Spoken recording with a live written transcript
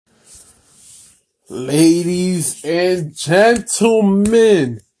Ladies and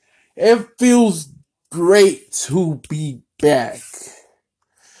gentlemen, it feels great to be back.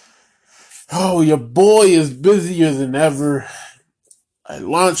 Oh, your boy is busier than ever. I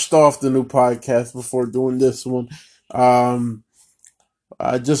launched off the new podcast before doing this one. Um,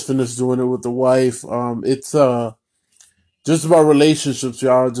 I just finished doing it with the wife. It's just about relationships,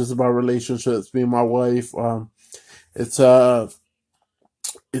 y'all. Just about relationships. Me and my wife. It's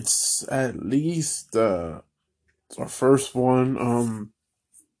it's at least our first one.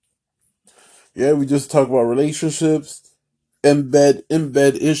 Yeah, we just talk about relationships,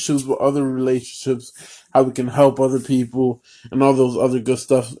 embed issues with other relationships, how we can help other people, and all those other good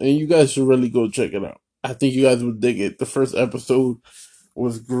stuff. And you guys should really go check it out. I think you guys would dig it. The first episode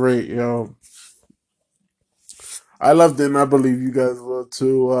was great, yo. I loved it, and I believe you guys will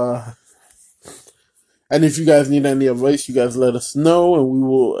too. And if you guys need any advice, you guys let us know, and we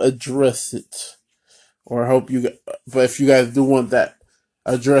will address it or help you. But if you guys do want that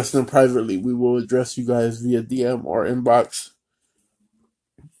addressed them privately, we will address you guys via DM or inbox.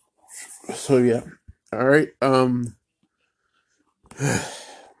 So yeah. All right.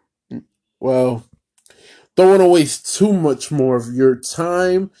 Well, don't want to waste too much more of your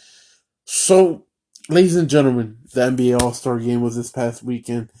time. So, ladies and gentlemen, the NBA All-Star Game was this past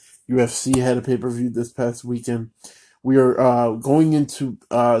weekend. UFC had a pay-per-view this past weekend. We are going into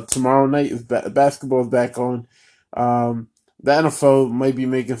tomorrow night. Basketball is back on. The NFL might be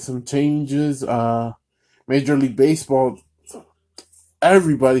making some changes. Major League Baseball,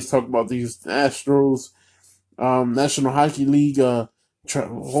 everybody's talking about these Astros. National Hockey League, a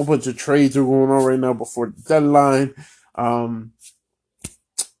whole bunch of trades are going on right now before the deadline.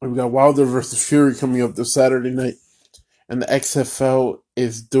 We got Wilder versus Fury coming up this Saturday night, and the XFL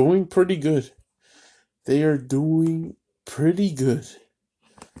is doing pretty good. They are doing pretty good.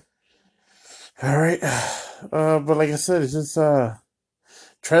 All right, but like I said, it's just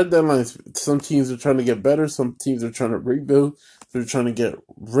trade deadlines. Some teams are trying to get better. Some teams are trying to rebuild. They're trying to get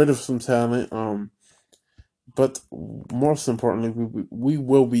rid of some talent. But most importantly, we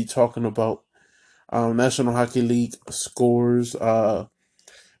will be talking about National Hockey League scores.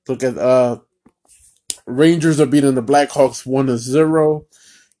 Look at Rangers are beating the Blackhawks 1-0.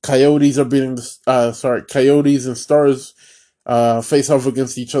 Coyotes are beating the Coyotes and Stars face off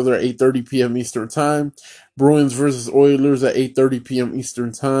against each other at 8:30 p.m. Eastern Time. Bruins versus Oilers at 8:30 p.m.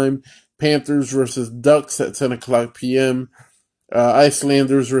 Eastern Time. Panthers versus Ducks at 10 o'clock p.m.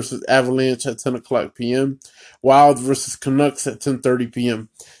 Icelanders versus Avalanche at 10 o'clock p.m. Wild versus Canucks at 10:30 p.m.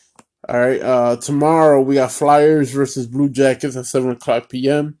 All right. Tomorrow we got Flyers versus Blue Jackets at 7 o'clock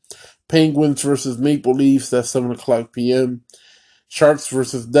p.m. Penguins versus Maple Leafs at 7 o'clock p.m. Sharks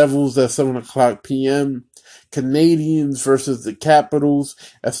versus Devils at 7 o'clock p.m. Canadians versus the Capitals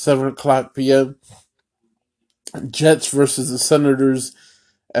at 7 o'clock p.m. Jets versus the Senators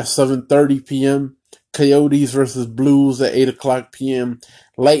at 7:30 p.m. Coyotes versus Blues at 8 o'clock p.m.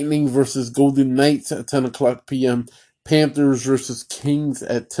 Lightning versus Golden Knights at 10 o'clock p.m. Panthers versus Kings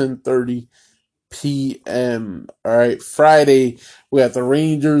at 10:30 p.m. All right, Friday we got the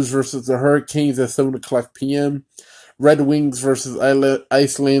Rangers versus the Hurricanes at 7 o'clock p.m. Red Wings versus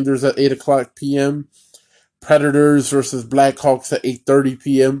Icelanders at 8 o'clock p.m. Predators versus Blackhawks at 8:30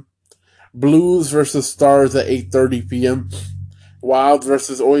 p.m. Blues versus Stars at 8:30 p.m. Wild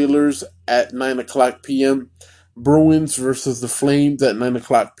versus Oilers at 9 o'clock p.m. Bruins versus the Flames at 9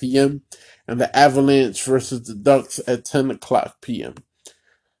 o'clock p.m. And the Avalanche versus the Ducks at 10 o'clock p.m.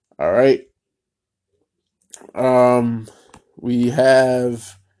 All right. We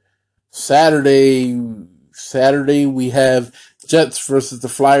have Saturday. Saturday we have Jets versus the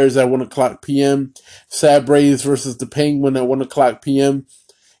Flyers at 1 o'clock p.m. Sabres versus the Penguin at 1 o'clock p.m.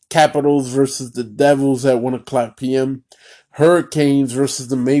 Capitals versus the Devils at 1 o'clock p.m. Hurricanes versus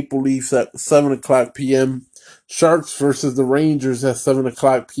the Maple Leafs at 7 o'clock p.m. Sharks versus the Rangers at 7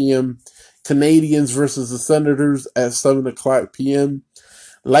 o'clock p.m. Canadians versus the Senators at 7 o'clock p.m.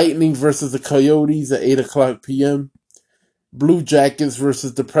 Lightning versus the Coyotes at 8 o'clock p.m. Blue Jackets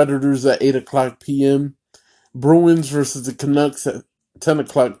versus the Predators at 8 o'clock p.m. Bruins versus the Canucks at 10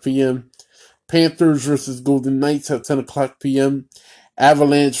 o'clock p.m. Panthers versus Golden Knights at 10 o'clock p.m.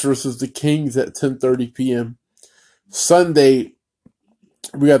 Avalanche versus the Kings at 10:30 p.m. Sunday,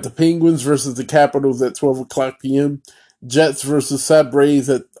 we got the Penguins versus the Capitals at 12 o'clock p.m. Jets versus Sabres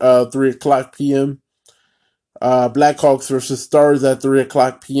at 3 o'clock p.m. Blackhawks versus Stars at 3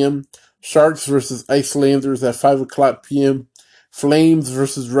 o'clock p.m. Sharks versus Icelanders at 5 o'clock p.m. Flames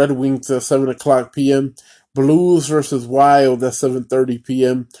versus Red Wings at 7 o'clock p.m. Blues versus Wild at 7:30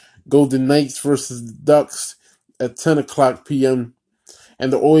 p.m. Golden Knights versus the Ducks at 10 o'clock p.m.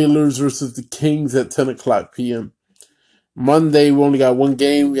 and the Oilers versus the Kings at 10 o'clock p.m. Monday, we only got one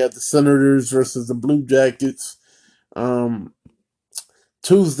game. We got the Senators versus the Blue Jackets. Um,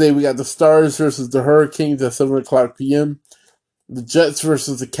 Tuesday, we got the Stars versus the Hurricanes at 7 o'clock p.m. The Jets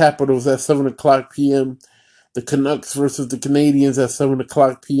versus the Capitals at 7 o'clock p.m. The Canucks versus the Canadiens at 7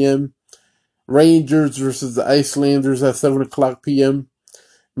 o'clock p.m. Rangers versus the Icelanders at 7 o'clock p.m.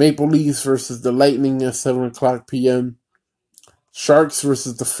 Maple Leafs versus the Lightning at 7 o'clock p.m. Sharks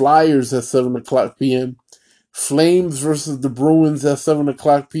versus the Flyers at 7 o'clock p.m. Flames versus the Bruins at 7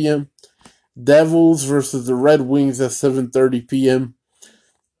 o'clock p.m. Devils versus the Red Wings at 7:30 p.m.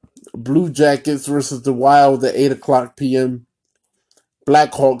 Blue Jackets versus the Wild at 8 o'clock p.m.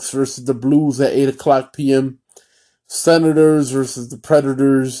 Blackhawks versus the Blues at 8 o'clock p.m. Senators versus the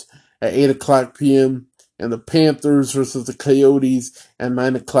Predators at 8 o'clock p.m. And the Panthers versus the Coyotes at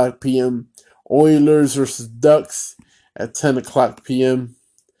 9 o'clock p.m. Oilers versus Ducks at 10 o'clock p.m.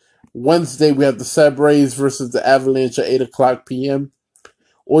 Wednesday, we have the Sabres versus the Avalanche at 8 o'clock p.m.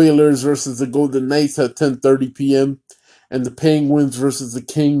 Oilers versus the Golden Knights at 10:30 p.m. And the Penguins versus the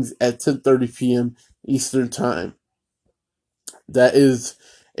Kings at 10:30 p.m. Eastern Time. That is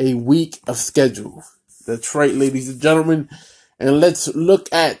a week of schedule. That's right, ladies and gentlemen. And let's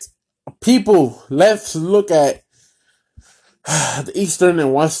look at Let's look at the Eastern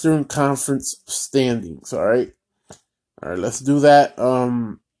and Western Conference standings. All right, let's do that.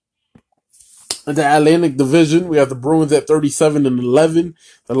 In the Atlantic Division, we have the Bruins at 37-11,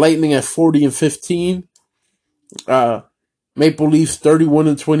 the Lightning at 40-15, Maple Leafs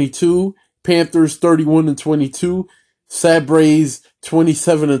 31-22, Panthers 31-22, Sabres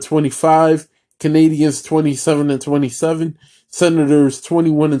 27-25, Canadiens 27-27, Senators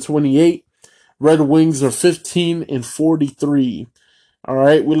 21-28, Red Wings are 15-43. All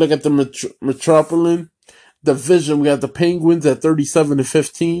right, we look at the Metropolitan Division. We got the Penguins at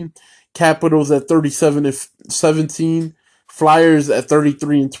 37-15, Capitals at 37-17, Flyers at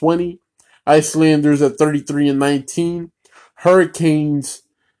 33-20, Icelanders at 33-19, Hurricanes.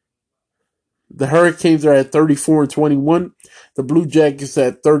 The Hurricanes are at 34-21. The Blue Jackets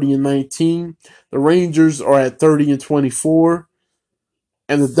at 30-19. The Rangers are at 30-24.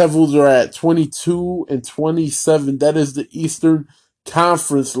 And the Devils are at 22-27. That is the Eastern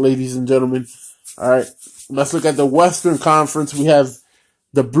Conference, ladies and gentlemen. All right, let's look at the Western Conference. We have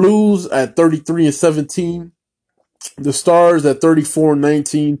the Blues at 33-17. The Stars at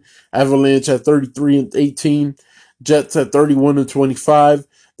 34-19, Avalanche at 33-18, Jets at 31-25.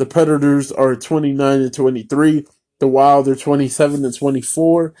 The Predators are 29-23. The Wild are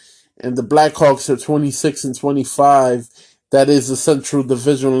 27-24, and the Blackhawks are 26-25. That is the Central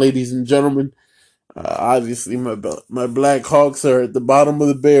Division, ladies and gentlemen. Obviously, my Blackhawks are at the bottom of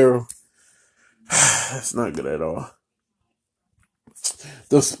the barrel. That's not good at all.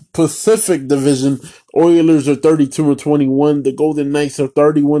 The Pacific Division, Oilers are 32-21. The Golden Knights are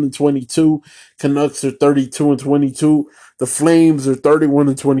 31-22. Canucks are 32-22. The Flames are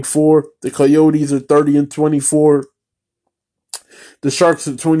 31-24. The Coyotes are 30-24. The Sharks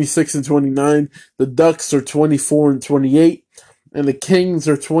are 26-29. The Ducks are 24-28. And the Kings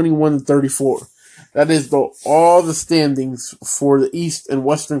are 21-34. That is all the standings for the East and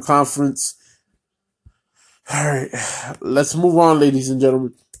Western Conference. All right, let's move on, ladies and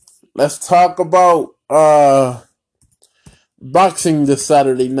gentlemen. Let's talk about boxing this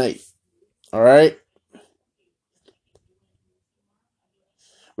Saturday night. All right,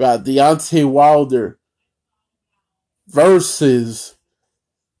 we got Deontay Wilder versus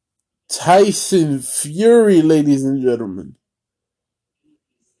Tyson Fury, ladies and gentlemen.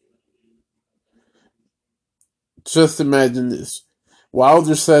 Just imagine this.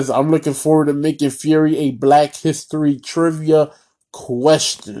 Wilder says, "I'm looking forward to making Fury a Black History trivia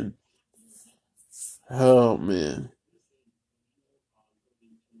question." Oh man.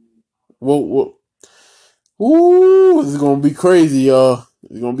 Whoa. Ooh, this is gonna be crazy, y'all.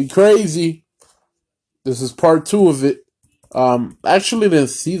 It's gonna be crazy. This is part 2 of it. Actually didn't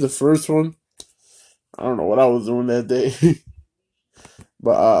see the first one. I don't know what I was doing that day.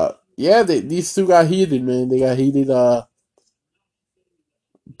 But yeah, these two got heated, man. They got heated.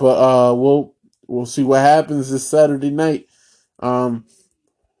 But we'll see what happens this Saturday night. Um,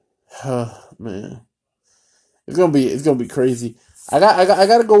 man, it's gonna be crazy. I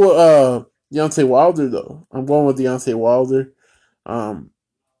gotta go with Deontay Wilder though. I'm going with Deontay Wilder. Um,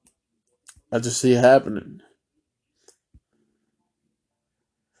 I just see it happening.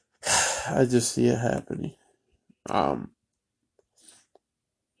 I just see it happening. Um,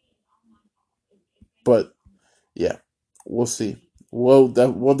 but yeah, we'll see. We'll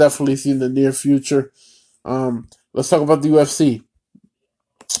definitely see in the near future. Let's talk about the UFC.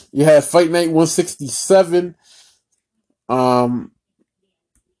 You had Fight Night 167. Um,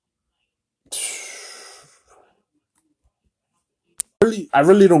 I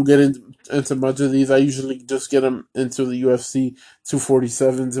really don't get into much of these. I usually just get them into the UFC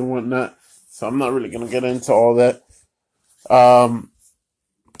 247s and whatnot. So I'm not really gonna get into all that. Um,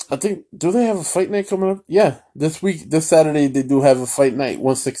 I think do they have a fight night coming up? Yeah, this week, this Saturday they do have a fight night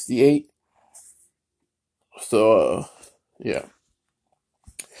 168. So yeah,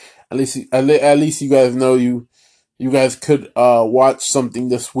 at least you guys know you guys could watch something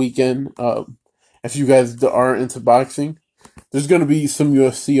this weekend. If you guys aren't into boxing, there's gonna be some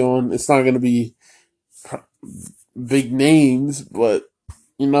UFC on. It's not gonna be big names, but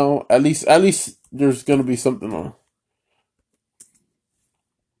at least there's gonna be something on.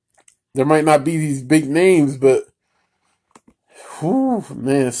 There might not be these big names, but whew,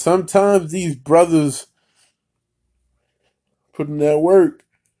 man, sometimes these brothers put in that work.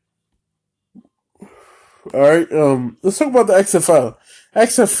 All right, let's talk about the XFL.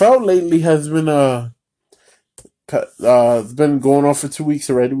 XFL lately has been it's been going on for 2 weeks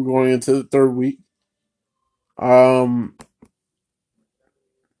already. We're going into the third week. Um,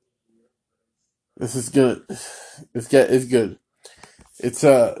 this is good. It's good. It's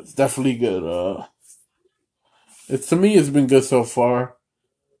definitely good. It's to me, it's been good so far.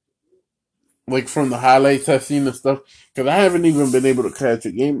 Like from the highlights I've seen and stuff, because I haven't even been able to catch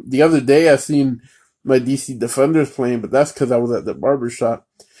a game. The other day I seen my DC Defenders playing, but that's because I was at the barber shop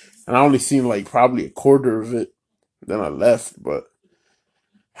and I only seen like probably a quarter of it. Then I left, but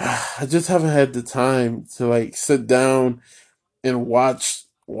I just haven't had the time to like sit down and watch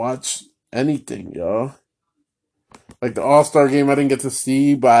anything, y'all. Like the All Star game, I didn't get to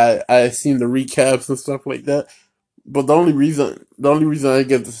see, but I seen the recaps and stuff like that. But the only reason I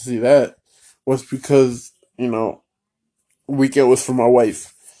get to see that was because weekend was for my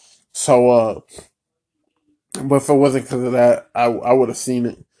wife. So, but if it wasn't because of that, I would have seen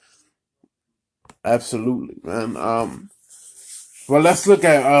it. Absolutely, man. Well, let's look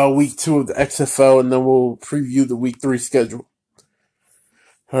at week 2 of the XFL, and then we'll preview the week 3 schedule.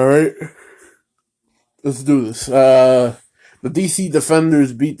 All right, let's do this. The DC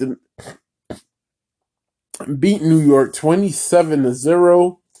Defenders beat New York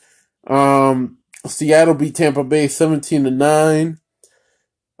 27-0. Seattle beat Tampa Bay 17-9.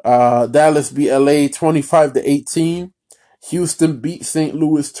 Dallas beat LA 25-18. Houston beat St.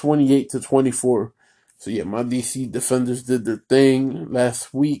 Louis 28-24. So yeah, my DC Defenders did their thing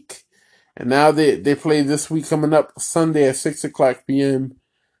last week, and now they play this week coming up Sunday at 6:00 p.m.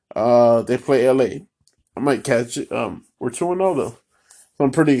 They play LA. I might catch it. We're 2-0 though, so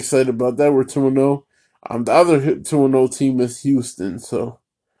I'm pretty excited about that. We're 2-0. The other 2-0 team is Houston. So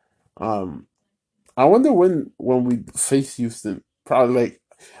I wonder when we face Houston. Probably like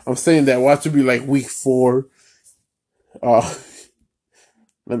I'm saying that. Watch it be like week 4. Uh,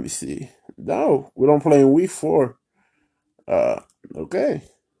 let me see. No, we don't play in week 4. Uh, okay.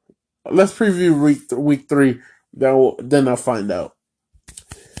 Let's preview week 3. Then I'll find out.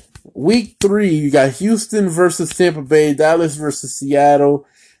 Week 3, you got Houston versus Tampa Bay, Dallas versus Seattle,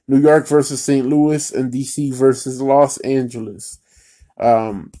 New York versus St. Louis, and DC versus Los Angeles.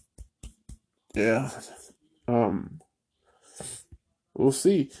 Um, yeah. Um, we'll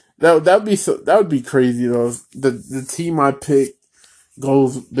see. That would be crazy though. The team I picked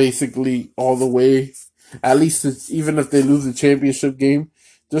goes basically all the way. At least even if they lose the championship game,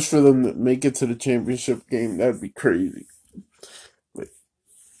 just for them to make it to the championship game, that'd be crazy. Like,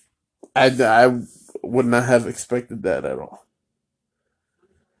 I would not have expected that at all.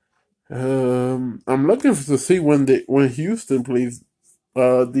 I'm looking to see when Houston plays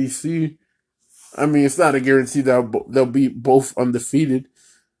DC. I mean, it's not a guarantee that they'll be both undefeated,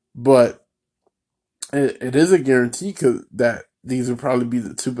 but it is a guarantee that these will probably be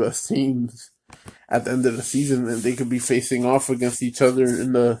the two best teams at the end of the season, and they could be facing off against each other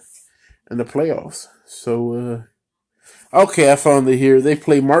in the playoffs. So, okay, I found it here. They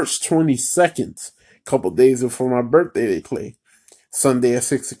play March 22nd, a couple days before my birthday. They play Sunday at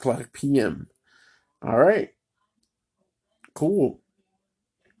 6:00 p.m. All right, cool.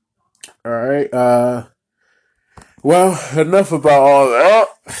 All right. Well, enough about all that.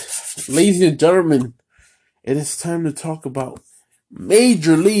 Ladies and gentlemen, it is time to talk about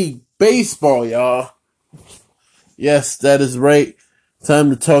Major League Baseball, y'all. Yes, that is right.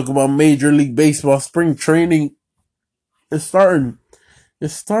 Time to talk about Major League Baseball. Spring training is starting.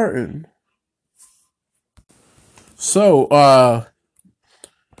 It's starting. So,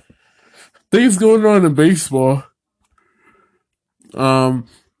 things going on in baseball. Um,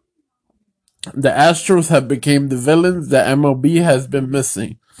 the Astros have become the villains that MLB has been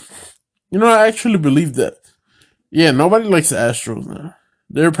missing. I actually believe that. Yeah, nobody likes the Astros now.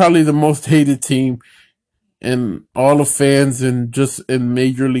 They're probably the most hated team in all of fans and just in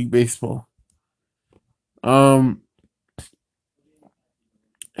Major League Baseball. Um,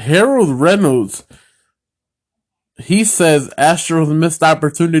 Harold Reynolds, he says Astros missed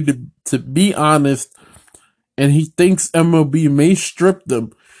opportunity to be honest, and he thinks MLB may strip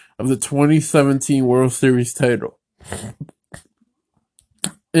them of the 2017 World Series title.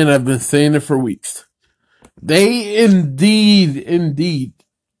 And I've been saying it for weeks. They indeed,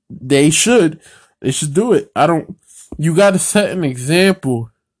 they should. They should do it. You got to set an example.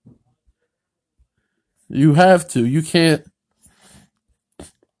 You have to. You can't.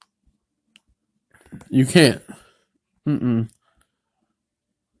 Mm-mm.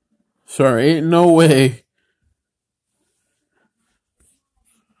 Sorry, ain't no way.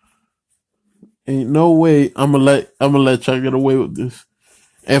 Ain't no way I'm gonna let y'all get away with this.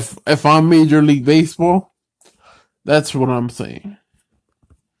 If I'm Major League Baseball, that's what I'm saying.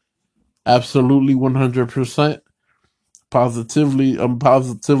 Absolutely 100%. Positively, I'm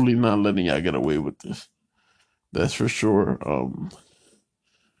positively not letting y'all get away with this. That's for sure. All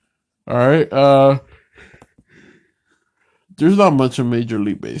right. There's not much in Major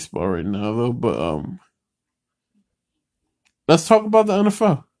League Baseball right now though, but let's talk about the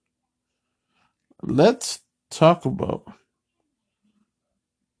NFL. Let's talk about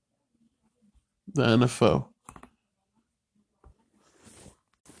the NFL.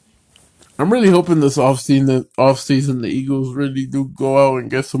 I'm really hoping this offseason the Eagles really do go out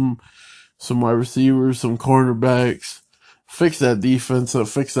and get some wide receivers, some cornerbacks, fix that defense up,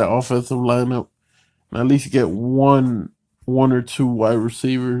 fix that offensive lineup, and at least get one or two wide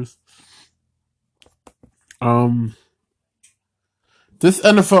receivers. Um, this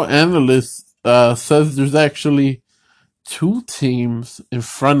NFL analyst says there's actually two teams in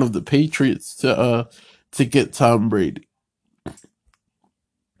front of the Patriots to get Tom Brady.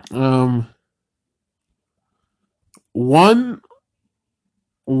 Um, one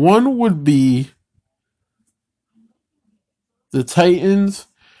one would be the Titans,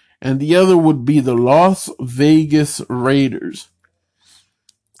 and the other would be the Las Vegas Raiders.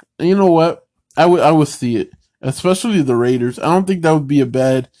 And you know what? I would see it, especially the Raiders. I don't think that would be a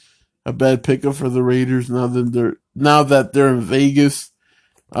bad pickup for the Raiders now that they're in Vegas.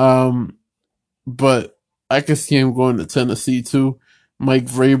 Um, but I could see him going to Tennessee too. Mike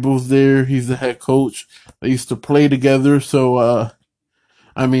Vrabel's there. He's the head coach. They used to play together, so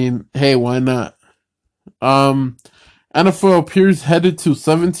I mean, hey, why not? Um, NFL appears headed to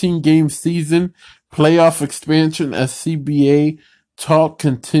 17-game season playoff expansion as CBA talk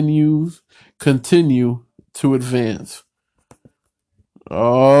continue to advance.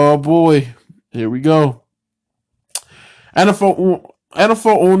 Oh boy, here we go. NFL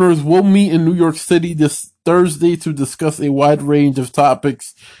owners will meet in New York City this Thursday to discuss a wide range of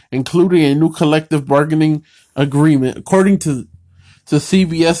topics, including a new collective bargaining agreement. According to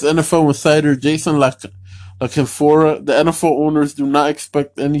CBS NFL insider Jason LaCanfora, the NFL owners do not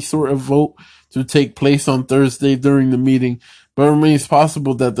expect any sort of vote to take place on Thursday during the meeting, but it remains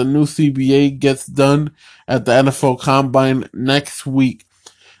possible that the new CBA gets done at the NFL Combine next week.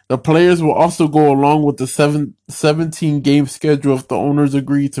 The players will also go along with the 17-game schedule if the owners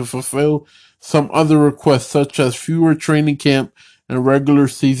agree to fulfill some other requests, such as fewer training camp and regular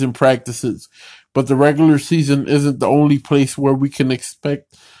season practices. But the regular season isn't the only place where we can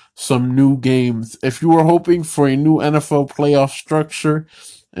expect some new games. If you are hoping for a new NFL playoff structure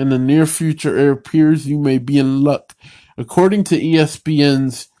in the near future, it appears you may be in luck. According to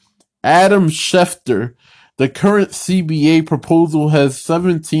ESPN's Adam Schefter, the current CBA proposal has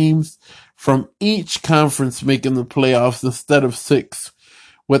 7 teams from each conference making the playoffs instead of 6,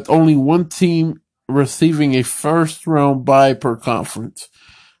 with only one team receiving a first round bye per conference.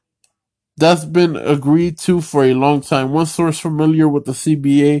 That's been agreed to for a long time. One source familiar with the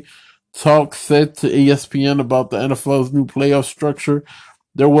CBA talk said to ESPN about the NFL's new playoff structure,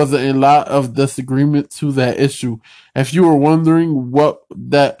 there wasn't a lot of disagreement to that issue. If you were wondering what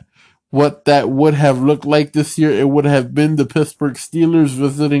that would have looked like this year, it would have been the Pittsburgh Steelers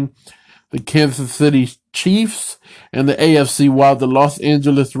visiting the Kansas City Chiefs in the AFC, while the Los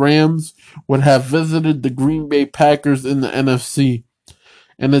Angeles Rams would have visited the Green Bay Packers in the NFC.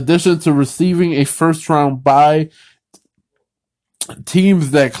 In addition to receiving a first round bye,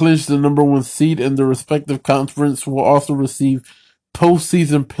 teams that clinch the number one seed in their respective conference will also receive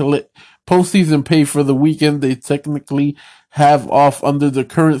postseason postseason pay for the weekend they technically have off. Under the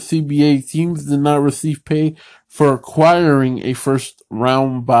current CBA, teams did not receive pay for acquiring a first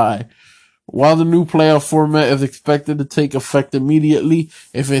round bye. While the new playoff format is expected to take effect immediately,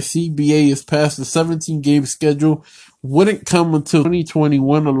 if a CBA is passed, the 17-game schedule wouldn't come until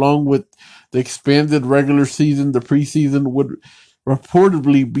 2021. Along with the expanded regular season, the preseason would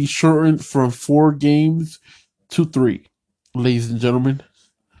reportedly be shortened from 4 games to 3. Ladies and gentlemen,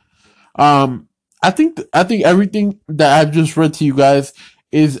 um, I think everything that I've just read to you guys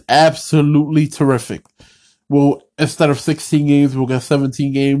is absolutely terrific. Well, instead of 16 games, we'll get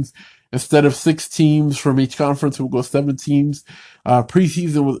 17 games. Instead of 6 teams from each conference, we'll go 7 teams.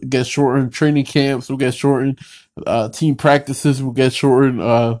 Preseason will get shortened. Training camps will get shortened. Team practices will get shortened.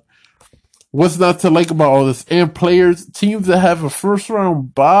 What's not to like about all this? And players, teams that have a first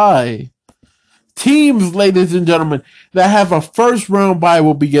round bye, teams, ladies and gentlemen, that have a first round bye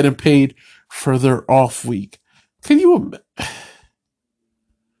will be getting paid for their off week. Can you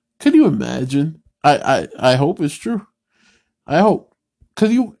imagine? I hope it's true. I hope.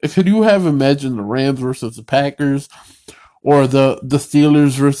 Could you have imagined the Rams versus the Packers or the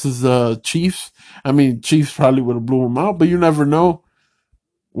Steelers versus the Chiefs? I mean, Chiefs probably would have blew them out, but you never know.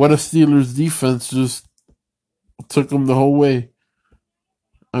 What if Steelers defense just took them the whole way?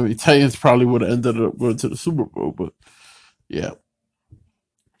 I mean, Titans probably would have ended up going to the Super Bowl, but yeah,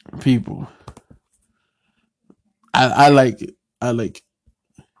 people, I like it. I like it.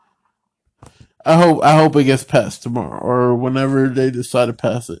 I hope it gets passed tomorrow or whenever they decide to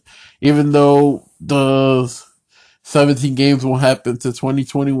pass it. Even though the 17 games won't happen to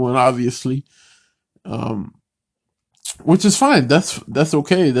 2021, obviously, um, which is fine. That's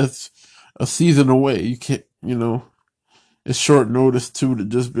okay. That's a season away. You can't, it's short notice too to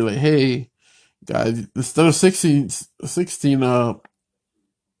just be like, hey guys, instead of 16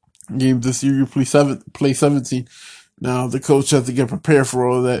 games this year, you play 17. Now the coach has to get prepared for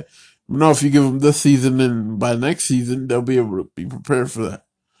all of that. No, if you give them this season, then by next season they'll be able to be prepared for that.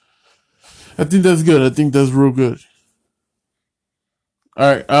 I think that's good. I think that's real good.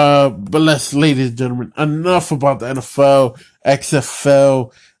 All right, but ladies and gentlemen, enough about the NFL,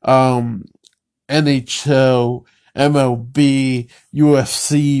 XFL, NHL, MLB,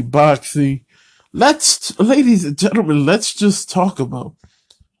 UFC, boxing. Ladies and gentlemen, let's just talk about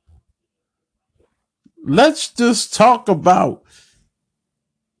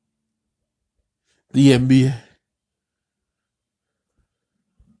the NBA.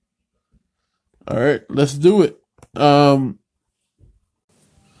 All right, let's do it.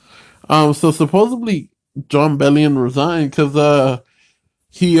 So supposedly John Bellion resigned because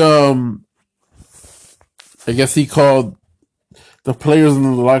he I guess he called the players in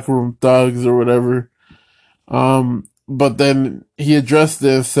the locker room thugs or whatever. But then he addressed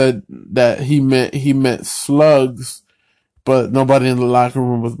this, said that he meant slugs, but nobody in the locker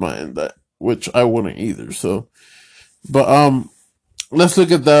room was buying that, which I wouldn't either. So, but let's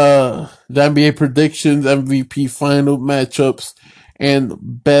look at the NBA predictions, MVP final matchups, and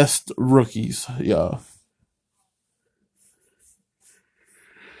best rookies. Yeah.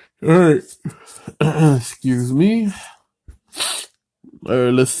 All right. Excuse me. All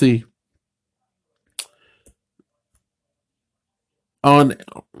right. Let's see. On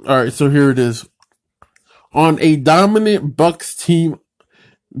All right. So here it is. On a dominant Bucks team,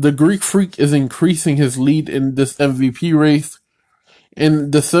 the Greek Freak is increasing his lead in this MVP race.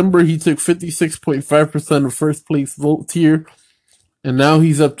 In December, he took 56.5% of first place votes here, and now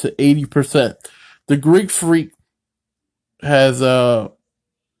he's up to 80%. The Greek Freak has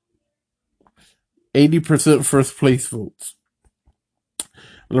 80% first place votes.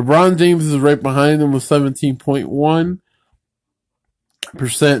 LeBron James is right behind him with 17.1%.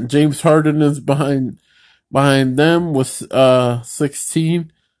 James Harden is behind them with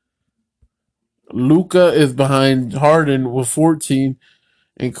 16. Luka is behind Harden with 14,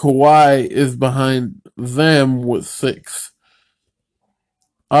 and Kawhi is behind them with 6.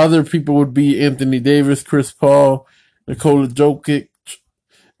 Other people would be Anthony Davis, Chris Paul, Nikola Jokic,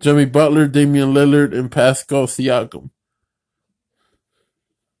 Jimmy Butler, Damian Lillard, and Pascal Siakam.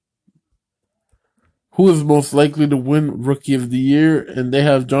 Who is most likely to win Rookie of the Year? And they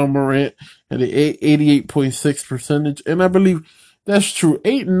have John Morant at an 88.6 percentage. And I believe that's true.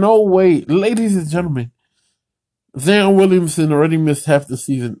 Ain't no way, ladies and gentlemen, Zion Williamson already missed half the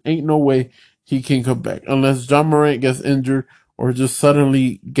season. Ain't no way he can come back unless John Morant gets injured or just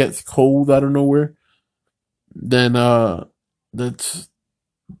suddenly gets cold out of nowhere. Then that's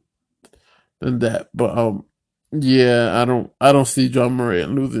than that. But yeah, I don't see John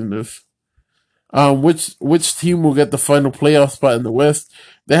Morant losing this. Which team will get the final playoff spot in the West?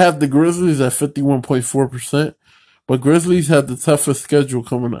 They have the Grizzlies at 51.4%, but Grizzlies have the toughest schedule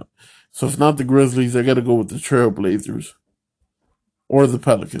coming up. So if not the Grizzlies, they got to go with the Trailblazers. or the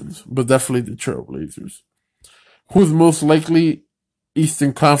Pelicans, but definitely the Trailblazers. Who's most likely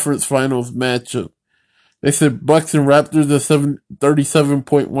Eastern Conference Finals matchup? They said Bucks and Raptors at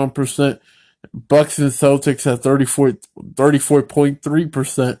 37.1%, Bucks and Celtics at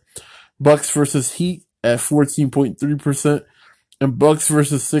 34.3%, Bucks versus Heat at 14.3%, and Bucks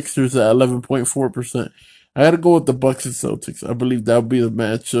versus Sixers at 11.4%. I got to go with the Bucks and Celtics. I believe that would be the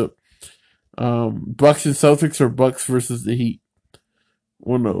matchup. Bucks and Celtics or Bucks versus the Heat.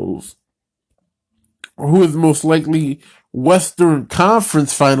 One of those. Who is most likely Western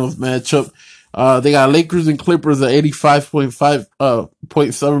Conference Finals matchup? They got Lakers and Clippers at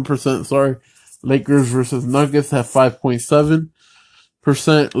 85.5.7%. Sorry, Lakers versus Nuggets at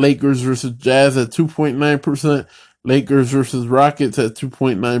 5.7%. Lakers versus Jazz at 2.9%. Lakers versus Rockets at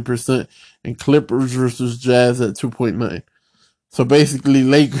 2.9%, and Clippers versus Jazz at 2.9. So basically,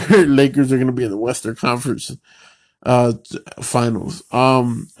 Lakers are going to be in the Western Conference Finals.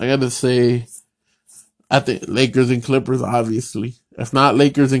 I gotta say, I think Lakers and Clippers, obviously. If not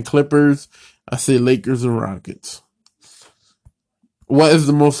Lakers and Clippers, I say Lakers and Rockets. What is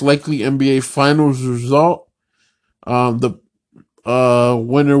the most likely NBA Finals result? The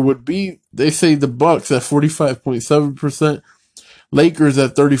winner would be, they say the Bucks at 45.7%, Lakers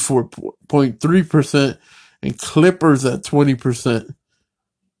at 34.3%, and Clippers at 20%.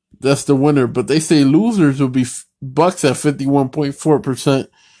 That's the winner. But they say losers will be Bucks at 51.4%,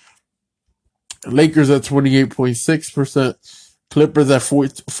 Lakers at 28.6%, Clippers at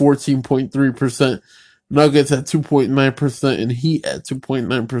 14.3%, Nuggets at 2.9%, and Heat at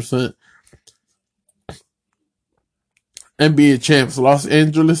 2.9%. NBA champs, Los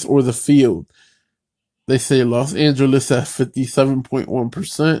Angeles or the field? They say Los Angeles at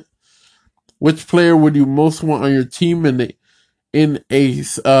 57.1%. Which player would you most want on your team in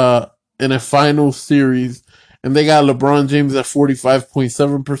a final series? And they got LeBron James at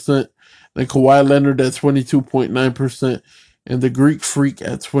 45.7%, then Kawhi Leonard at 22.9%, and the Greek Freak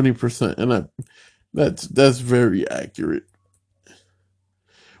at 20%. And that's very accurate.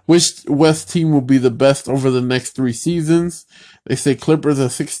 Which West team will be the best over the next 3 seasons? They say Clippers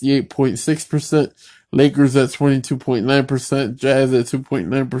at 68.6%, Lakers at 22.9%, Jazz at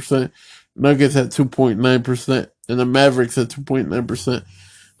 2.9%, Nuggets at 2.9%, and the Mavericks at 2.9%.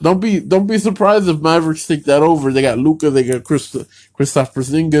 Don't be surprised if Mavericks take that over. They got Luka, they got Kristaps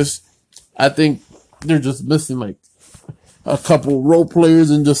Porzingis. I think they're just missing like a couple role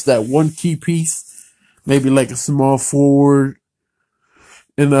players and just that one key piece. Maybe like a small forward.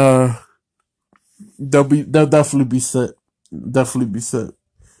 And they'll definitely be set. Definitely be set.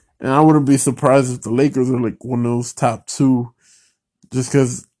 And I wouldn't be surprised if the Lakers are like one of those top 2, just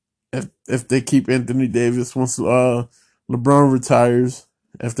because if they keep Anthony Davis once LeBron retires,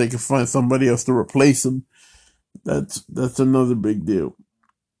 if they can find somebody else to replace him, that's another big deal.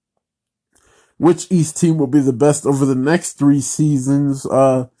 Which East team will be the best over the next 3 seasons?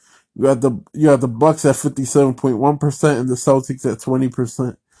 You got the Bucks at 57.1% and the Celtics at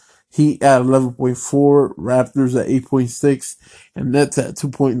 20%. Heat at 11.4, Raptors at 8.6, and Nets at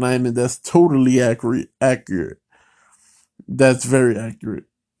 2.9, and that's totally accurate. That's very accurate.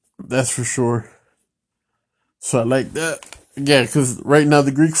 That's for sure. So I like that. Yeah, because right now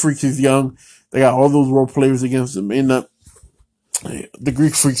the Greek Freak is young. They got all those role players against them. And the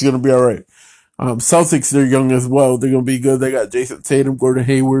Greek Freak's going to be all right. Celtics, they're young as well. They're going to be good. They got Jason Tatum, Gordon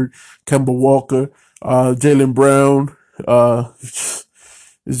Hayward, Kemba Walker, Jaylen Brown.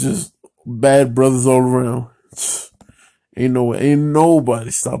 It's just bad brothers all around. Ain't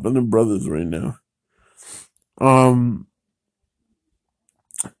nobody stopping them brothers right now.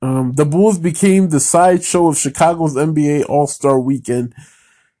 The Bulls became the sideshow of Chicago's NBA All-Star Weekend.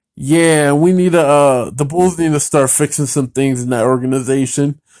 Yeah, we need the Bulls need to start fixing some things in that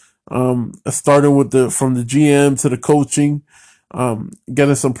organization. Starting with from the GM to the coaching,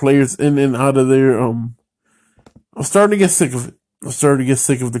 getting some players in and out of there. I'm starting to get sick of it. I'm starting to get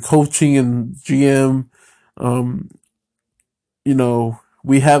sick of the coaching and GM.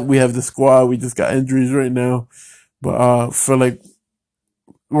 We have the squad. We just got injuries right now, but I feel like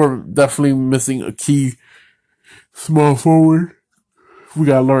we're definitely missing a key small forward. We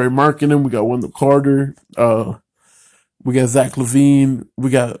got Larry Markkinen. We got Wendell Carter. We got Zach LaVine.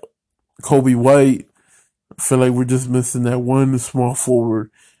 We got Kobe White. I feel like we're just missing that one small forward.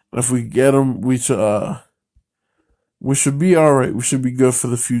 If we get him, we should be all right. We should be good for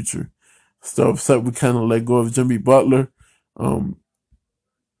the future. Still upset we kind of let go of Jimmy Butler.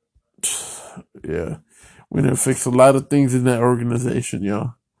 Yeah, we need to fix a lot of things in that organization,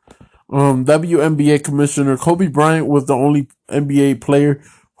 y'all. WNBA Commissioner Kobe Bryant was the only NBA player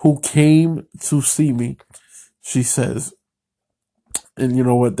who came to see me, she says. And you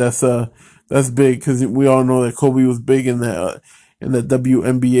know what? That's big because we all know that Kobe was big in the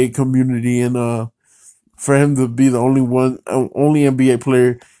WNBA community, and for him to be the only NBA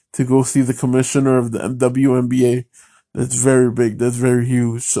player to go see the commissioner of the WNBA, that's very big. That's very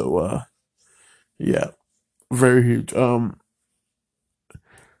huge. So yeah, very huge.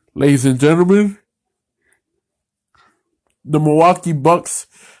 Ladies and gentlemen, the Milwaukee Bucks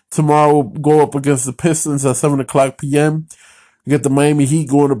tomorrow will go up against the Pistons at 7 o'clock p.m. You got the Miami Heat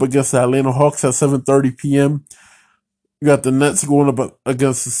going up against the Atlanta Hawks at 7:30 p.m. You got the Nets going up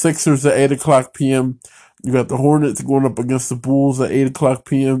against the Sixers at 8 o'clock p.m. You got the Hornets going up against the Bulls at 8 o'clock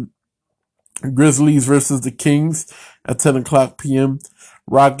p.m. Grizzlies versus the Kings at 10 o'clock p.m.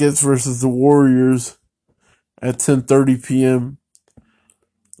 Rockets versus the Warriors at 10:30 p.m.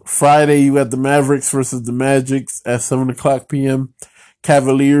 Friday, you got the Mavericks versus the Magics at 7 o'clock p.m.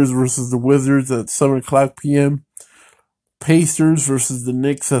 Cavaliers versus the Wizards at 7 o'clock p.m. Pacers versus the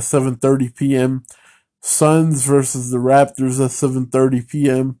Knicks at 7:30 p.m. Suns versus the Raptors at 7:30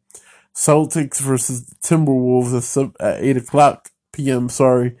 p.m. Celtics versus the Timberwolves at 8 o'clock p.m.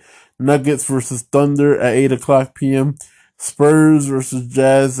 Sorry. Nuggets versus Thunder at 8 o'clock p.m. Spurs versus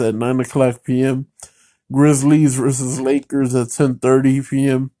Jazz at 9 o'clock p.m. Grizzlies versus Lakers at 10:30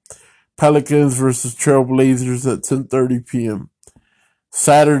 p.m. Pelicans versus Trailblazers at 10:30 p.m.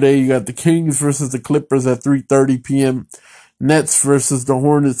 Saturday, you got the Kings versus the Clippers at 3:30 p.m. Nets versus the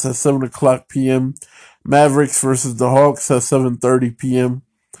Hornets at 7 o'clock p.m. Mavericks versus the Hawks at 7:30 p.m.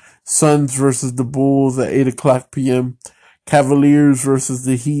 Suns versus the Bulls at 8 o'clock p.m. Cavaliers versus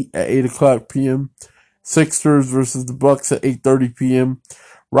the Heat at 8 o'clock p.m. Sixers versus the Bucks at 8:30 p.m.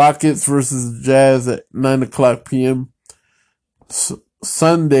 Rockets versus the Jazz at 9 o'clock p.m.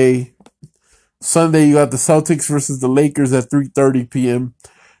 Sunday, you got the Celtics versus the Lakers at 3:30 p.m.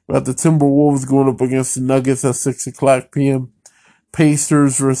 You got the Timberwolves going up against the Nuggets at 6 o'clock p.m.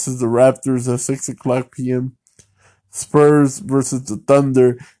 Pacers versus the Raptors at 6 o'clock p.m. Spurs versus the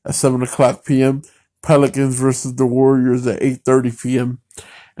Thunder at 7 o'clock p.m. Pelicans versus the Warriors at 8:30 p.m.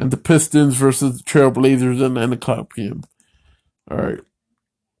 And the Pistons versus the Trailblazers at 9 o'clock p.m. All right.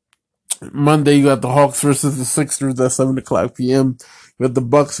 Monday, you got the Hawks versus the Sixers at 7 o'clock p.m. You got the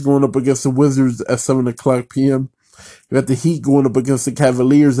Bucks going up against the Wizards at 7 o'clock p.m. You got the Heat going up against the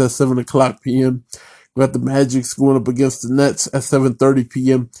Cavaliers at 7 o'clock p.m. You got the Magics going up against the Nets at 7:30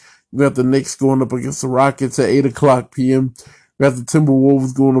 p.m. You got the Knicks going up against the Rockets at 8 o'clock p.m. You got the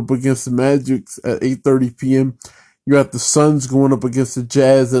Timberwolves going up against the Magics at 8:30 p.m. You got the Suns going up against the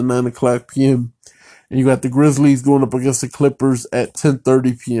Jazz at 9 o'clock p.m. And you got the Grizzlies going up against the Clippers at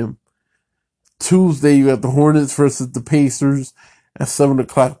 10:30 p.m. Tuesday, you got the Hornets versus the Pacers at 7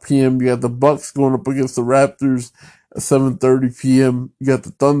 o'clock p.m. You got the Bucks going up against the Raptors at 7:30 p.m. You got the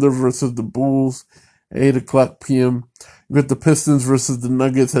Thunder versus the Bulls at 8 o'clock p.m. You got the Pistons versus the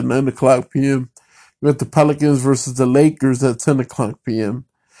Nuggets at 9 o'clock p.m. You got the Pelicans versus the Lakers at 10 o'clock p.m.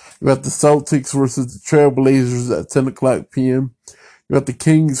 You got the Celtics versus the Trailblazers at 10 o'clock p.m. You got the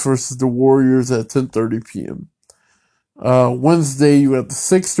Kings versus the Warriors at 10:30 p.m. Wednesday, you got the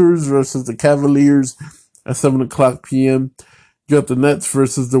Sixers versus the Cavaliers at 7 o'clock p.m. You got the Nets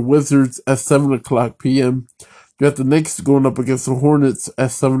versus the Wizards at 7 o'clock p.m. You got the Knicks going up against the Hornets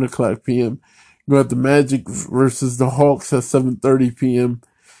at 7 o'clock p.m. You got the Magic versus the Hawks at 7:30 p.m.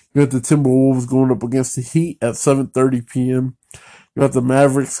 You got the Timberwolves going up against the Heat at 7:30 p.m. You got the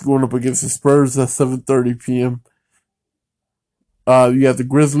Mavericks going up against the Spurs at 7:30 p.m. You got the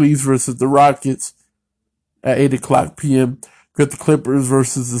Grizzlies versus the Rockets at 8 o'clock p.m. You got the Clippers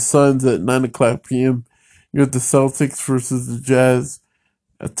versus the Suns at 9 o'clock p.m. You got the Celtics versus the Jazz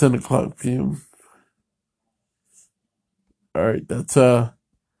at 10 o'clock p.m. All right, that's the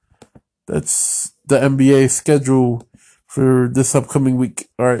NBA schedule for this upcoming week.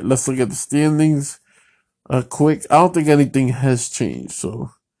 All right, let's look at the standings. Quick. I don't think anything has changed,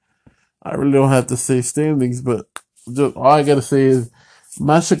 so I really don't have to say standings. But just all I gotta say is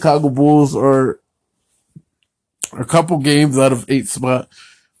my Chicago Bulls are a couple games out of 8th spot.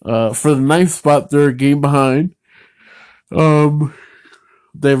 For the 9th spot, they're a game behind.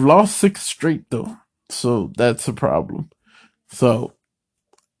 They've lost 6 straight though, so that's a problem. So,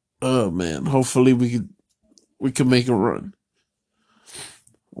 oh man, hopefully we can make a run.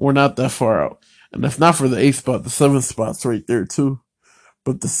 We're not that far out, and if not for the 8th spot, the 7th spot's right there too.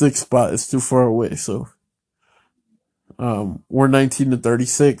 But the 6th spot is too far away. So, we're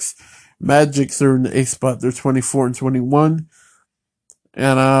 19-36. Magics are in the 8th spot. They're 24-21,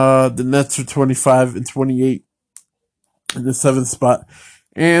 and the Nets are 25-28 in the 7th spot,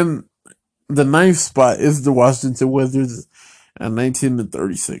 and the 9th spot is the Washington Wizards at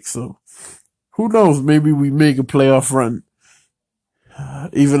 19-36. So who knows? Maybe we make a playoff run.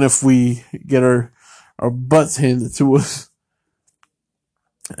 Even if we get our butts handed to us,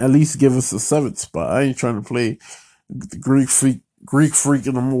 at least give us a seventh spot. I ain't trying to play the Greek freak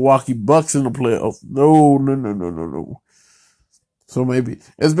and the Milwaukee Bucks in the playoffs. No, no, no, no, no, no. So maybe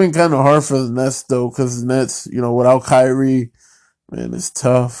it's been kind of hard for the Nets though, because the Nets, without Kyrie, man, it's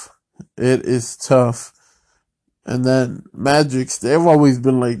tough. It is tough. And then Magic's, they've always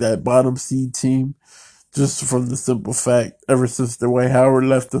been like that bottom seed team, just from the simple fact, ever since Dwight Howard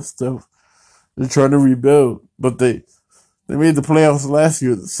left us, stuff, they're trying to rebuild. But they made the playoffs last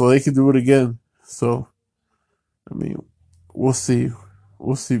year, so they can do it again. So, I mean, we'll see.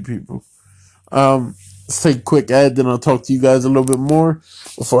 We'll see, people. Let's take a quick ad, then I'll talk to you guys a little bit more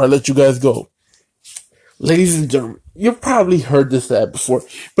before I let you guys go. Ladies and gentlemen, you've probably heard this ad before,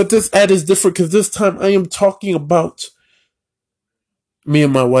 but this ad is different because this time I am talking about me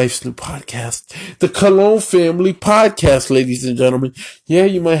and my wife's new podcast, the Cologne Family Podcast, ladies and gentlemen. Yeah,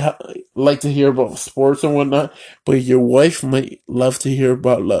 you might like to hear about sports and whatnot, but your wife might love to hear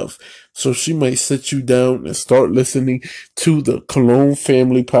about love. So she might sit you down and start listening to the Cologne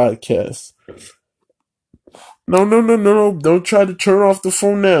Family Podcast. No, no, no, no, no. Don't try to turn off the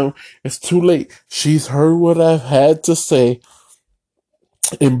phone now. It's too late. She's heard what I've had to say.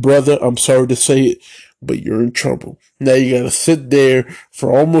 And brother, I'm sorry to say it, but you're in trouble. Now you gotta sit there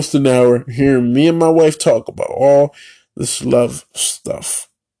for almost an hour hearing me and my wife talk about all this love stuff.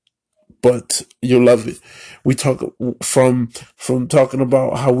 But you'll love it. We talk from talking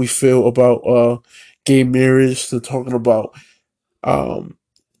about how we feel about gay marriage to talking about um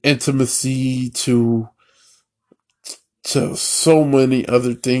intimacy to so many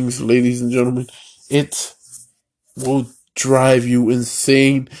other things, ladies and gentlemen. It will drive you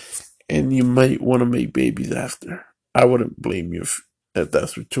insane, and you might want to make babies after. I wouldn't blame you if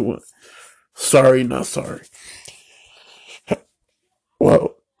that's what you want. Sorry, not sorry.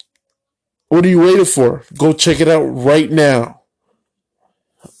 Well, what are you waiting for? Go check it out right now.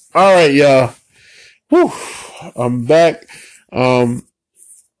 All right, y'all. Whew, I'm back. Um,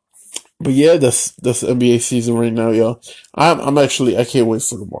 but yeah, that's NBA season right now, y'all. I'm actually I can't wait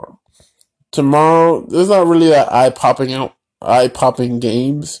for tomorrow. Tomorrow, there's not really that eye popping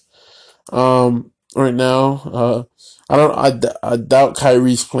games. Right now, I doubt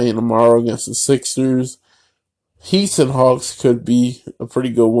Kyrie's playing tomorrow against the Sixers. Heat and Hawks could be a pretty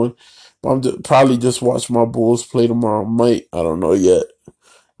good one. But probably just watch my Bulls play tomorrow. I don't know yet.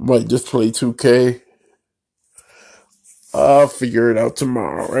 Might just play 2K. I'll figure it out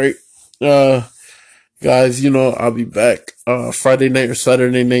tomorrow, right? Guys, I'll be back Friday night or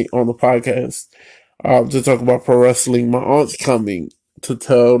Saturday night on the podcast to talk about pro wrestling. My aunt's coming to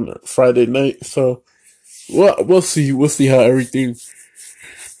town Friday night, so we'll see. We'll see how everything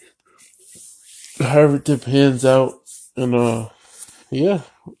pans out, and yeah,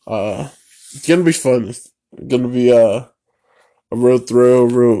 it's gonna be fun. It's gonna be a real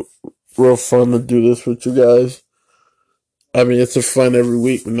thrill, real fun to do this with you guys. I mean, it's a fun every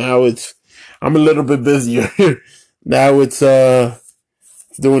week, but now I'm a little bit busier. Now it's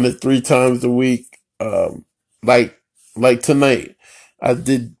doing it 3 times a week. Like like tonight, I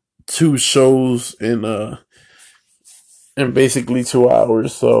did 2 shows in basically 2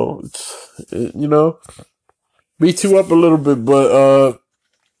 hours. So beat you up a little bit, but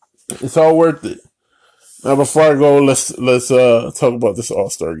it's all worth it. Now, before I go, let's talk about this All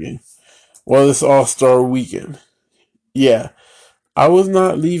Star game. Well, this All Star weekend. Yeah, I was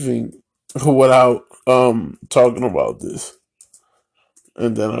not leaving without talking about this,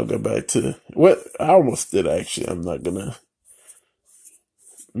 and then I'll get back to what I almost did. Actually, I'm not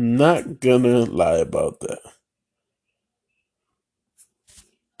gonna lie about that.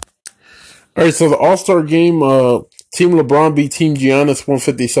 All right, so the All Star game, Team LeBron beat Team Giannis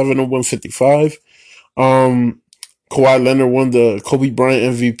 157 and 155. Um, Kawhi Leonard won the Kobe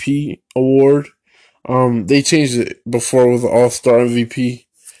Bryant MVP award. They changed it before it was the All Star MVP,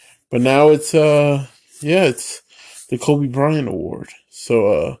 but now it's the Kobe Bryant award.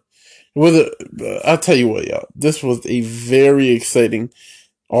 So I'll tell you what, y'all, this was a very exciting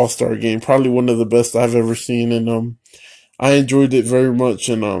All Star game, probably one of the best I've ever seen, and I enjoyed it very much,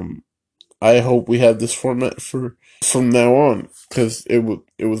 and I hope we have this format from now on, because it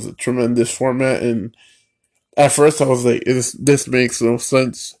was a tremendous format, and at first I was like, this makes no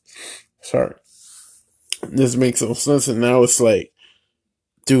sense. Sorry, this makes no sense, and now it's like,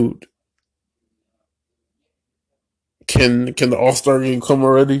 dude, can the All Star game come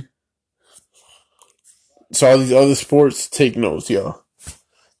already? So all these other sports, take notes, y'all.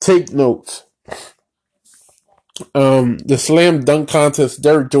 Take notes. The slam dunk contest,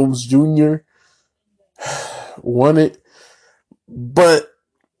 Derrick Jones Jr. won it But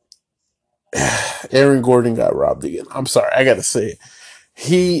Aaron Gordon got robbed again. I'm sorry, I gotta say it.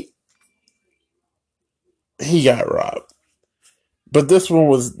 He he got robbed. But this one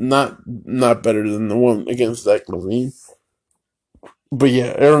was not better than the one against Zach Levine. But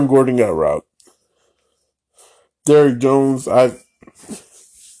yeah, Aaron Gordon got robbed. Derrick Jones, I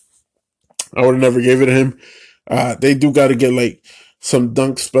would have never gave it to him. They do got to get like some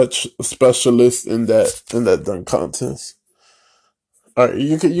dunk specialists in that dunk contest.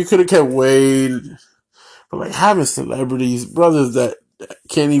 You could have kept Wade, but like having celebrities, brothers that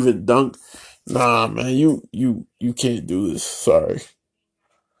can't even dunk. Nah, man, you can't do this. Sorry.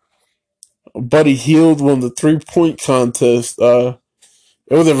 Buddy Hield won the 3-point contest. It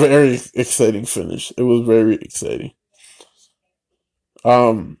was a very exciting finish. It was very exciting.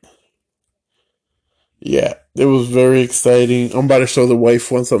 Um, yeah, it was very exciting. I'm about to show the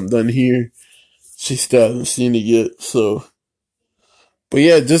wife once I'm done here. She still hasn't seen it yet. So, but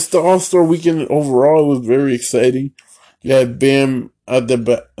yeah, just the All Star weekend overall was very exciting. You had Bam at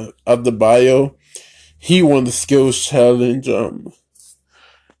the bio. He won the skills challenge.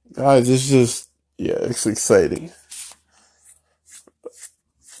 Guys, it's just yeah, it's exciting.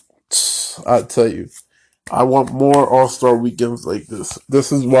 I tell you, I want more All Star weekends like this.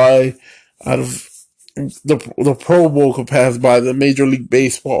 This is why, out of the Pro Bowl could pass by, the Major League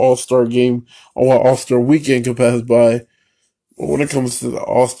Baseball All Star game or All Star weekend could pass by. But when it comes to the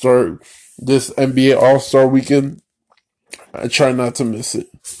All Star, this NBA All Star weekend, I try not to miss it.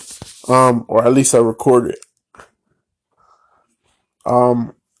 Or at least I record it.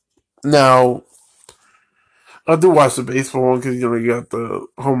 Um, Now I do watch the baseball one because you got the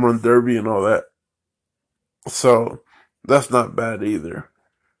home run derby and all that, so that's not bad either.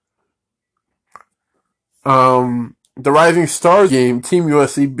 The Rising Stars game, Team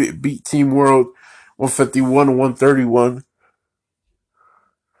USA beat Team World 151-131.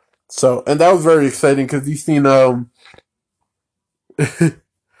 So, and that was very exciting because you seen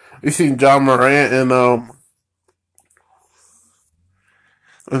John Morant and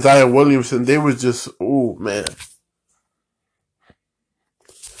Zion Williamson. They were just, oh man,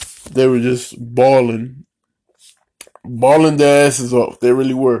 they were just balling their asses off. They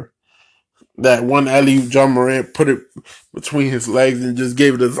really were. That one alley, John Morant put it between his legs and just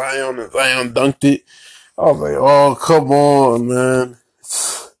gave it to Zion, and Zion dunked it. I was like, oh come on, man.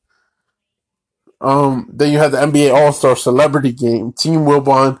 Then you had the NBA All Star Celebrity Game. Team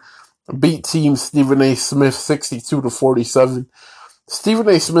Wilbon beat Team Stephen A. Smith 62-47. Stephen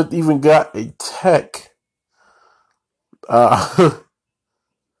A. Smith even got a tech. Uh,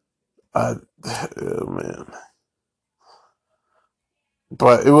 oh man,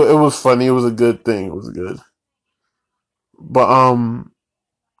 but it was funny. It was a good thing. It was good. But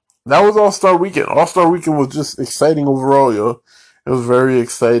that was All Star Weekend. All Star Weekend was just exciting overall, yo. It was very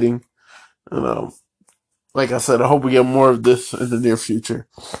exciting, and like I said, I hope we get more of this in the near future.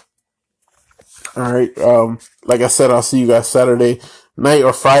 All right. Like I said, I'll see you guys Saturday night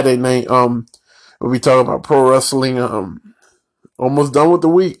or Friday night. We'll be talking about pro wrestling. Almost done with the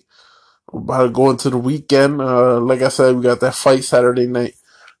week. We're about to go into the weekend. Like I said, we got that fight Saturday night.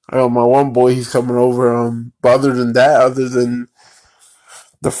 My one boy, he's coming over. But other than that, other than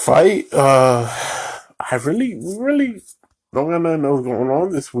the fight, we really don't got nothing else going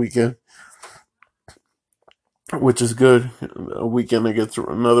on this weekend, which is good.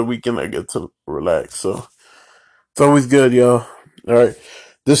 Another weekend I get to relax. So it's always good, y'all. All right.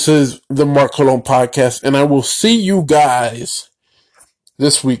 This is the Mark Colon podcast, and I will see you guys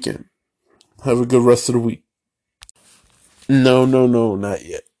this weekend. Have a good rest of the week. No, no, no, not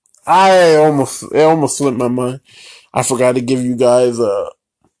yet. It almost slipped my mind. I forgot to give you guys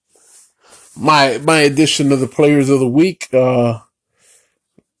my edition of the players of the week. I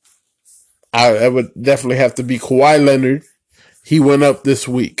would definitely have to be Kawhi Leonard. He went up this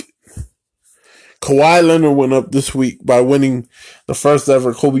week. Kawhi Leonard went up this week by winning the first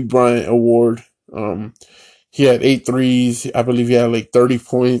ever Kobe Bryant award. He had 8 threes. I believe he had like 30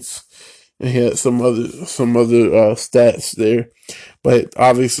 points, and he had some other stats there. But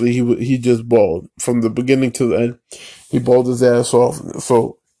obviously, he just balled from the beginning to the end. He balled his ass off.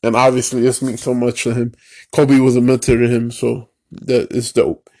 So, and obviously, this means so much to him. Kobe was a mentor to him, so that is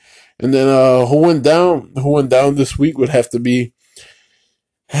dope. And then who went down? Who went down this week would have to be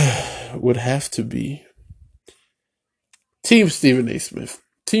Team Stephen A. Smith.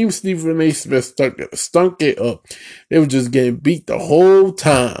 Team Stephen A. Smith stunk it up. They were just getting beat the whole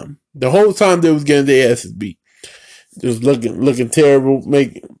time. The whole time they was getting their asses beat. Just looking terrible,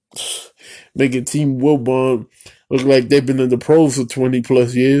 making Team Wilbon look like they've been in the pros for 20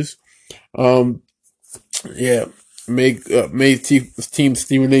 plus years. Um, yeah, made team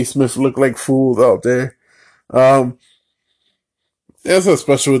Stephen A. Smith look like fools out there. Um, that's a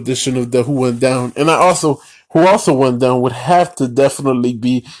special edition of the Who Went Down, and who also went down would have to definitely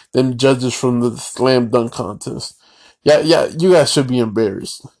be them judges from the slam dunk contest. Yeah, yeah, you guys should be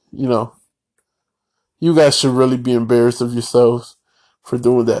embarrassed. You know, you guys should really be embarrassed of yourselves for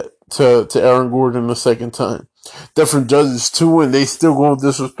doing that to Aaron Gordon the second time. Different judges too, and they still gonna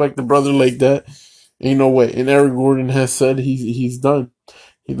disrespect the brother like that. Ain't no way. And Aaron Gordon has said he's done.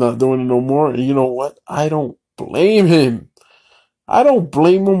 He's not doing it no more. And you know what? I don't blame him. I don't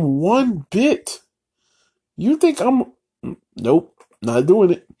blame him one bit. You think I'm? Nope, not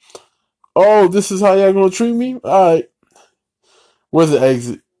doing it. Oh, this is how y'all gonna treat me? All right. Where's the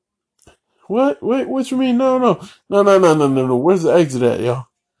exit? What? Wait, what you mean? No. Where's the exit at, y'all?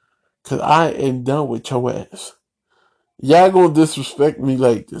 Cause I am done with your ass. Y'all gonna disrespect me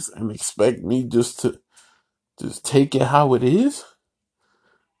like this and expect me just take it how it is?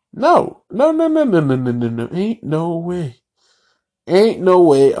 No. Ain't no way. Ain't no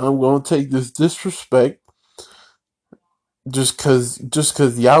way I'm gonna take this disrespect just cause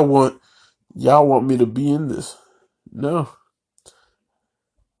y'all want me to be in this. No,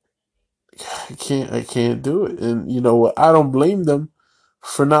 I can't do it. And you know what? I don't blame them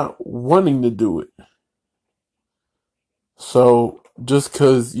for not wanting to do it. So just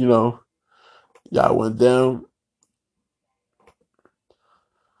cause, y'all went down,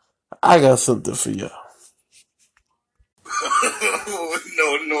 I got something for y'all.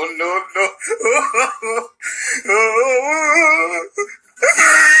 No.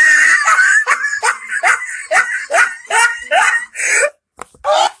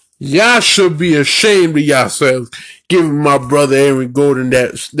 Y'all should be ashamed of yourselves giving my brother Aaron Gordon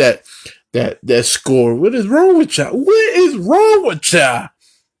that score. What is wrong with y'all? What is wrong with y'all?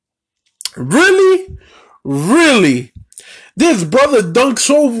 Really? Really? This brother dunks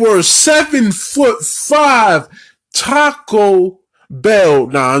over a 7'5" Taco Bell.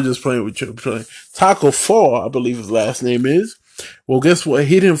 Nah, I'm just playing with you. Taco Fall, I believe his last name is. Well, guess what?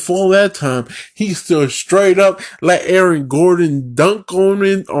 He didn't fall that time. He stood straight up, let Aaron Gordon dunk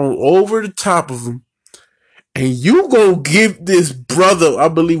on over the top of him. And you go give this brother, I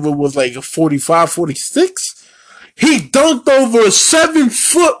believe it was like a 45, 46. He dunked over a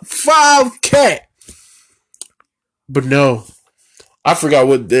 7'5" cat. But no, I forgot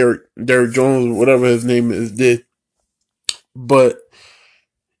what Derrick Jones, whatever his name is, did. But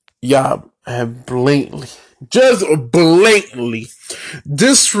y'all have just blatantly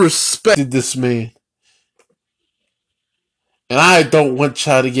disrespected this man. And I don't want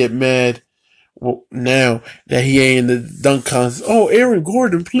y'all to get mad now that he ain't in the dunk contest. Oh, Aaron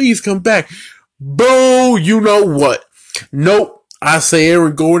Gordon, please come back. Boo, you know what? Nope. I say,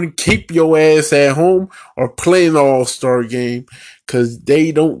 Aaron Gordon, keep your ass at home or play an all-star game because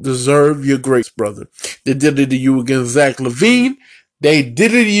they don't deserve your grace, brother. They did it to you against Zach LaVine. They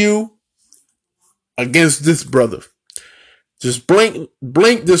did it to you against this brother. Just blink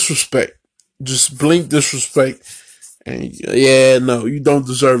disrespect. Just blink disrespect. And yeah, no, you don't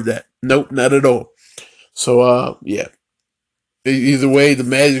deserve that. Nope, not at all. So, yeah. Either way, the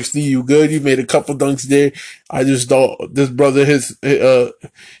Magic's need you good. You made a couple dunks there. I just thought this brother hits the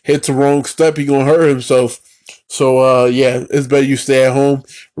wrong step. He gonna hurt himself. So, yeah, it's better you stay at home,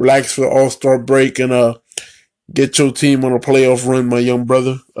 relax for the All-Star break, and get your team on a playoff run, my young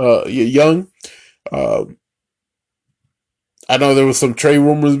brother. You're young. Uh, I know there was some trade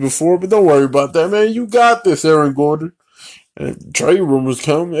rumors before, but don't worry about that, man. You got this, Aaron Gordon. And trade rumors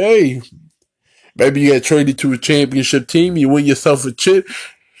come, hey, maybe you get traded to a championship team, you win yourself a chip,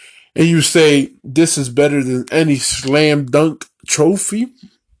 and you say this is better than any slam dunk trophy.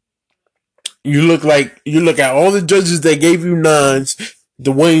 You look at all the judges that gave you nines,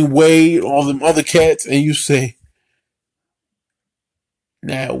 Dwayne Wade, all them other cats, and you say,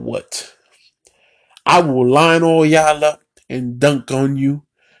 now what? I will line all y'all up and dunk on you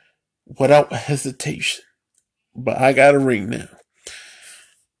without hesitation. But I got a ring now.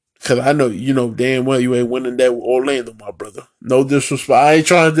 Cause I know you know damn well you ain't winning that with Orlando, my brother. No disrespect. I ain't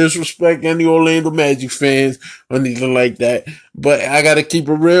trying to disrespect any Orlando Magic fans or anything like that. But I gotta keep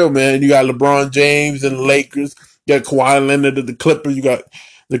it real, man. You got LeBron James and the Lakers. You got Kawhi Leonard of the Clippers. You got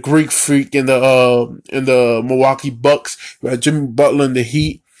the Greek Freak and the Milwaukee Bucks. You got Jimmy Butler in the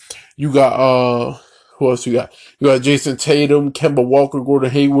Heat. You got who else you got? You got Jason Tatum, Kemba Walker, Gordon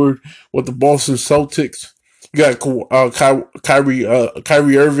Hayward with the Boston Celtics. You got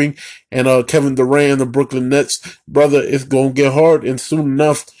Kyrie Irving and Kevin Durant and the Brooklyn Nets. Brother, it's gonna get hard, and soon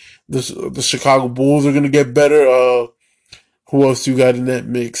enough, the Chicago Bulls are gonna get better. Who else you got in that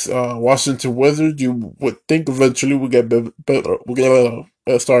mix? Washington Wizards. You would think eventually we'll get better.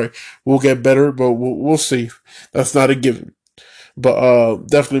 We'll get better, but we'll see. That's not a given. But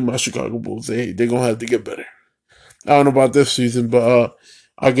definitely my Chicago Bulls. They're gonna have to get better. I don't know about this season, but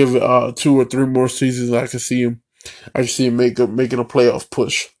I give it 2 or 3 more seasons. I can see him. I can see him making a playoff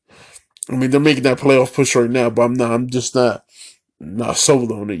push. I mean, they're making that playoff push right now, but I'm just not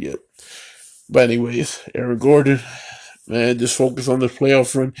sold on it yet. But anyways, Aaron Gordon, man, just focus on the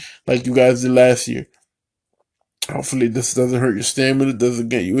playoff run like you guys did last year. Hopefully, this doesn't hurt your stamina, doesn't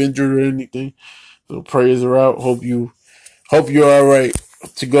get you injured or anything. So prayers are out. Hope you're all right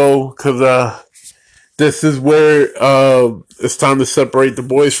to go, because this is where it's time to separate the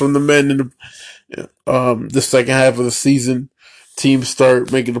boys from the men in the second half of the season. Teams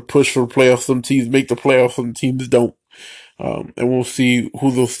start making a push for the playoffs. Some teams make the playoffs, some teams don't. And we'll see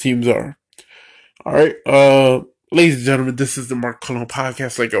who those teams are. All right. Ladies and gentlemen, this is the Mark Colon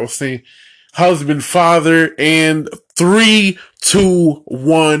podcast. Like I was saying, husband, father, and 3, 2,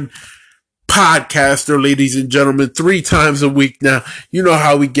 1 podcaster, ladies and gentlemen, 3 times a week now. You know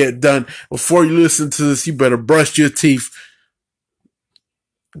how we get done. Before you listen to this, you better brush your teeth.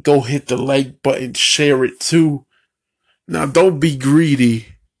 Go hit the like button, share it too. Now, don't be greedy.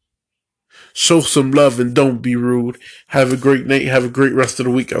 Show some love and don't be rude. Have a great night. Have a great rest of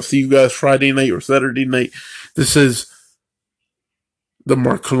the week. I'll see you guys Friday night or Saturday night. This is the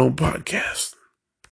Mark Colon Podcast.